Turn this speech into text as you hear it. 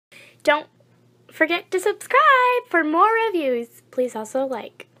don't forget to subscribe for more reviews. Please also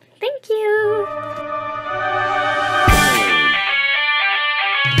like. Thank you.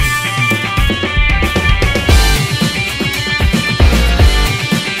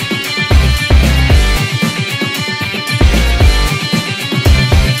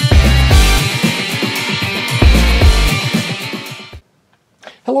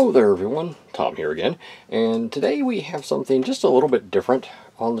 Hello there everyone, Tom here again, and today we have something just a little bit different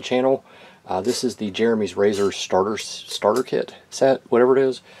on the channel. This is the Jeremy's Razor starter kit set, whatever it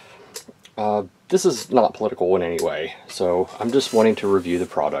is. This is not political in any way, so I'm just wanting to review the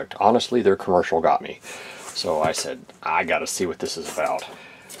product. Honestly, their commercial got me, so I said, I gotta see what this is about.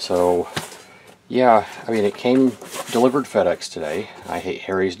 So, yeah, I mean, it came delivered FedEx today. I hate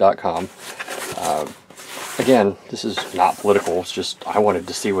Harrys.com. Again, this is not political, it's just I wanted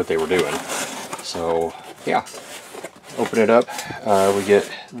to see what they were doing. So, yeah. Open it up, we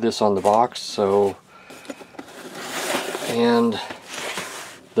get this on the box, so, and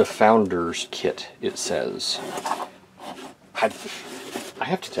the Founders Kit, it says. I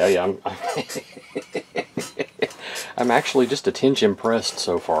have to tell you, I'm actually just a tinge impressed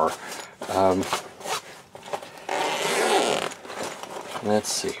so far.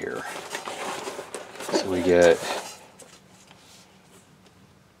 Let's see here. So we get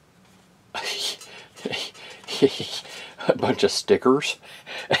a bunch of stickers.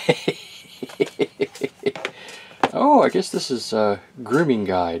 Oh, I guess this is a grooming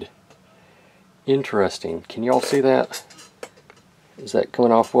guide. Interesting. Can you all see that? Is that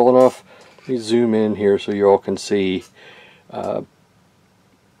coming off well enough? Let me zoom in here so you all can see.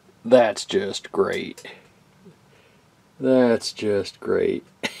 That's just great. That's just great.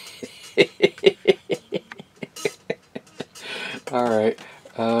 Alright,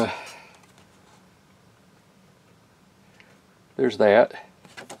 there's that.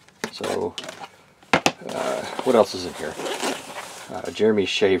 So, what else is in here? Jeremy's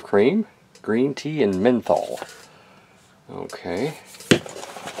Shave Cream, green tea, and menthol. Okay.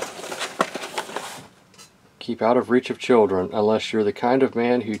 Keep out of reach of children unless you're the kind of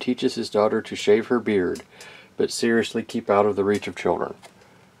man who teaches his daughter to shave her beard, but seriously keep out of the reach of children.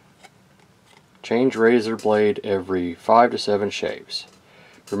 Change razor blade every 5 to 7 shaves.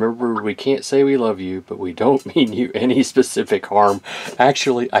 Remember, we can't say we love you, but we don't mean you any specific harm.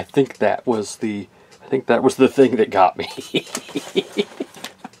 Actually, I think that was the thing that got me.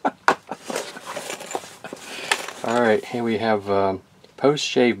 All right, here we have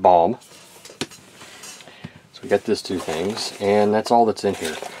post-shave balm. So we got these two things, and that's all that's in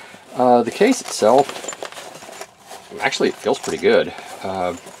here. The case itself, actually, it feels pretty good.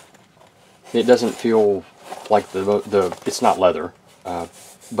 It doesn't feel like it's not leather,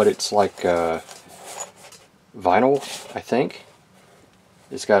 but it's like vinyl, I think.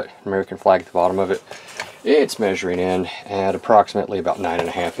 It's got an American flag at the bottom of it. It's measuring in at approximately about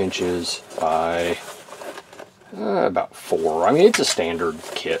 9.5 inches by about 4. I mean, it's a standard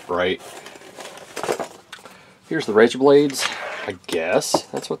kit, right? Here's the razor blades. I guess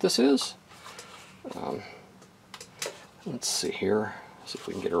that's what this is. Let's see here. See if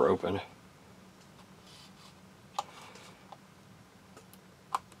we can get her open.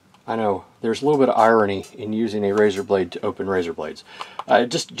 I know, there's a little bit of irony in using a razor blade to open razor blades.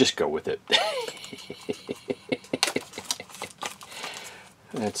 Just go with it.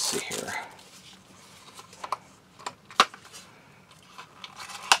 Let's see here.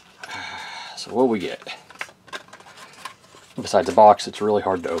 So what we get? Besides a box, it's really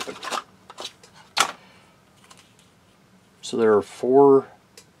hard to open. So there are 4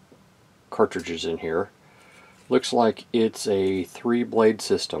 cartridges in here. Looks like it's a 3-blade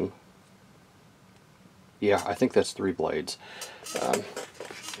system. Yeah, I think that's 3 blades.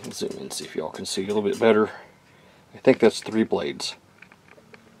 Let's zoom in and see if y'all can see a little bit better. I think that's 3 blades.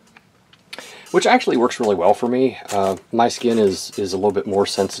 Which actually works really well for me. My skin is a little bit more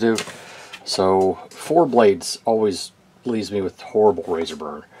sensitive. So 4 blades always leaves me with horrible razor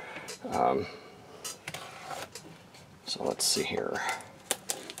burn. So let's see here.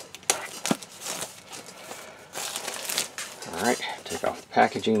 Alright, take off the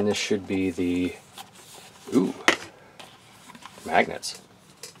packaging. This should be the, ooh, magnets.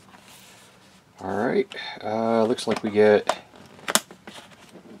 Alright, looks like we get,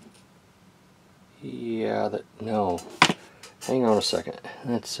 yeah, no, hang on a second.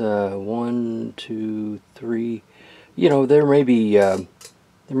 That's 1, 2, 3, you know, there may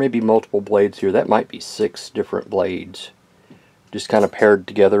be multiple blades here. That might be 6 different blades, just kind of paired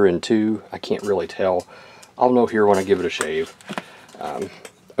together in 2. I can't really tell. I'll know here when I give it a shave.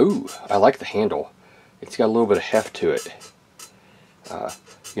 Ooh, I like the handle. It's got a little bit of heft to it.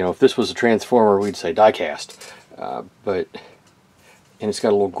 You know, if this was a Transformer, we'd say die cast. And it's got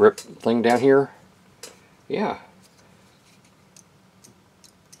a little grip thing down here. Yeah.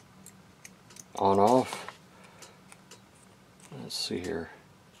 On off. Let's see here.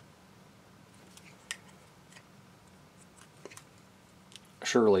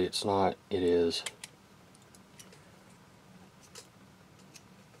 Surely it's not. It is.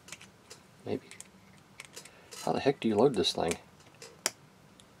 Maybe. How the heck do you load this thing?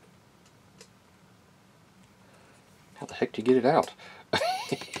 How the heck do you get it out?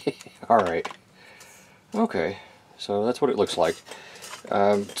 Alright. Okay. So that's what it looks like.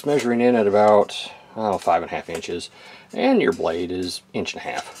 It's measuring in at about 5.5 inches. And your blade is 1.5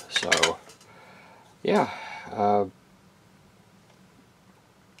 inches. So, yeah.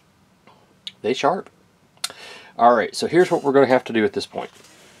 They sharp. Alright, so here's what we're going to have to do at this point.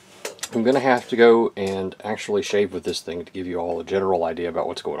 I'm going to have to go and actually shave with this thing to give you all a general idea about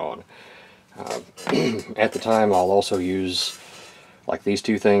what's going on. At the time, I'll also use like these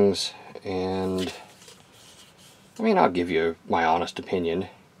two things, and I mean, I'll give you my honest opinion,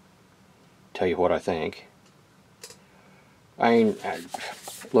 tell you what I think. I mean,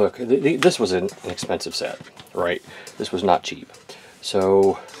 look, this was an expensive set, right? This was not cheap.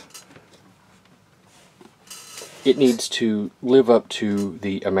 So it needs to live up to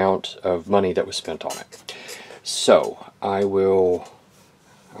the amount of money that was spent on it. So I'll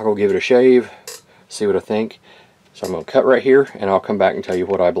go give it a shave, see what I think. So I'm going to cut right here, and I'll come back and tell you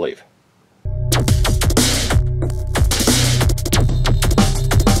what I believe.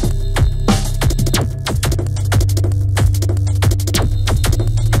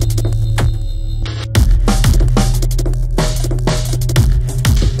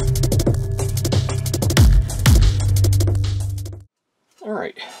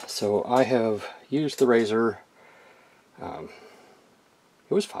 Alright, so I have used the razor.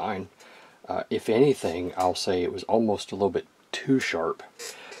 It was fine. If anything, I'll say it was almost a little bit too sharp.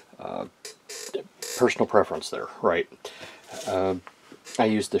 Personal preference there, right? I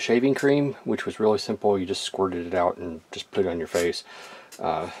used the shaving cream, which was really simple. You just squirted it out and just put it on your face.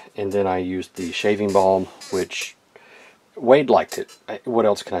 And then I used the shaving balm, which Wade liked it. What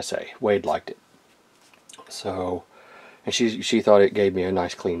else can I say? Wade liked it. So, and she thought it gave me a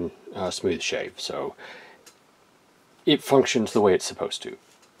nice, clean, smooth shave. So it functions the way it's supposed to.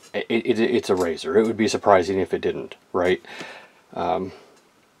 It's a razor. It would be surprising if it didn't, right?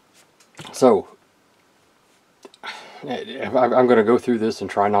 So I'm going to go through this and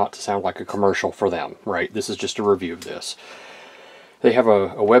try not to sound like a commercial for them, right? This is just a review of this. They have a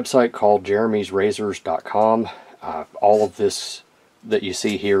website called jeremysrazors.com. All of this that you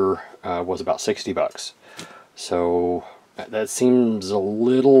see here was about $60. So that seems a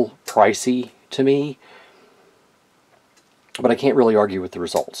little pricey to me, but I can't really argue with the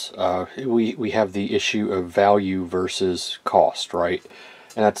results. We have the issue of value versus cost, right?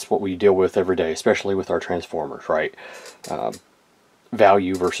 And that's what we deal with every day, especially with our Transformers, right?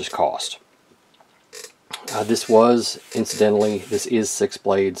 Value versus cost. This was, incidentally, this is 6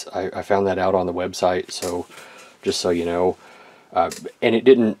 blades. I found that out on the website, so just so you know. And it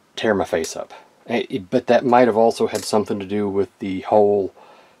didn't tear my face up. But that might have also had something to do with the whole,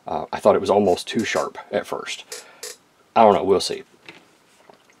 I thought it was almost too sharp at first. I don't know, we'll see.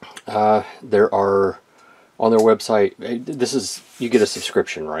 There are, on their website, this is, you get a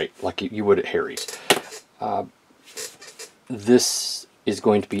subscription, right? Like you would at Harry's. This is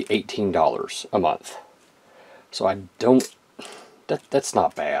going to be $18 a month. So I don't, that's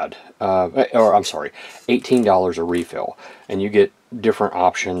not bad. Or I'm sorry, $18 a refill. And you get different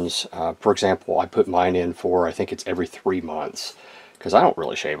options. For example, I put mine in for, I think it's every 3 months, because I don't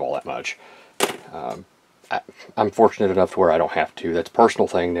really shave all that much. I'm fortunate enough to where I don't have to. That's a personal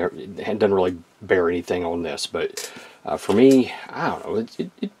thing. It doesn't really bear anything on this, but for me, I don't know.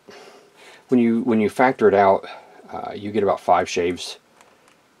 When you factor it out, you get about 5 shaves,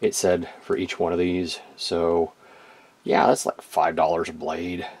 it said, for each one of these. So yeah, that's like $5 a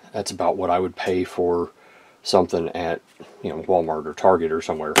blade. That's about what I would pay for something at, you know, Walmart or Target or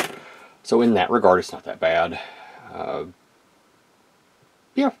somewhere. So in that regard, it's not that bad.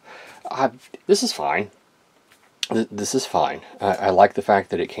 Yeah, this is fine. This is fine. I like the fact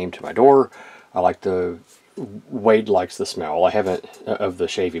that it came to my door. I like Wade likes the smell. I haven't, of the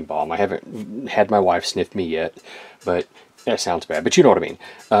shaving balm. I haven't had my wife sniff me yet, but that sounds bad. But you know what I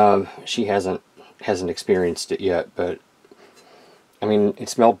mean. She hasn't experienced it yet, but I mean, it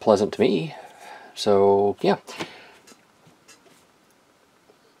smelled pleasant to me. So yeah.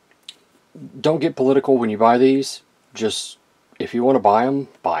 Don't get political when you buy these. Just, if you want to buy them,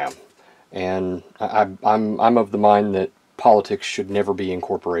 buy them. And I'm of the mind that politics should never be in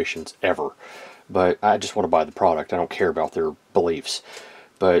corporations, ever. But I just want to buy the product. I don't care about their beliefs.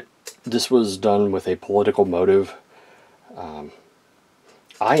 But this was done with a political motive.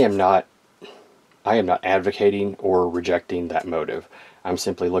 I am not advocating or rejecting that motive. I'm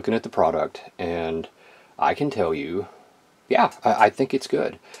simply looking at the product, and I can tell you, yeah, I think it's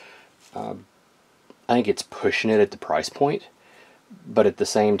good. I think it's pushing it at the price point, but at the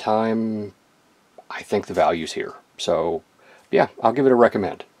same time, I think the value's here. So, yeah, I'll give it a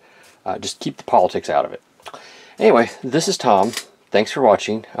recommend. Just keep the politics out of it. Anyway, this is Tom. Thanks for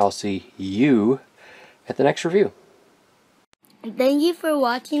watching. I'll see you at the next review. Thank you for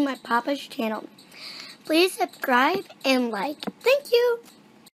watching my Papa's channel. Please subscribe and like. Thank you.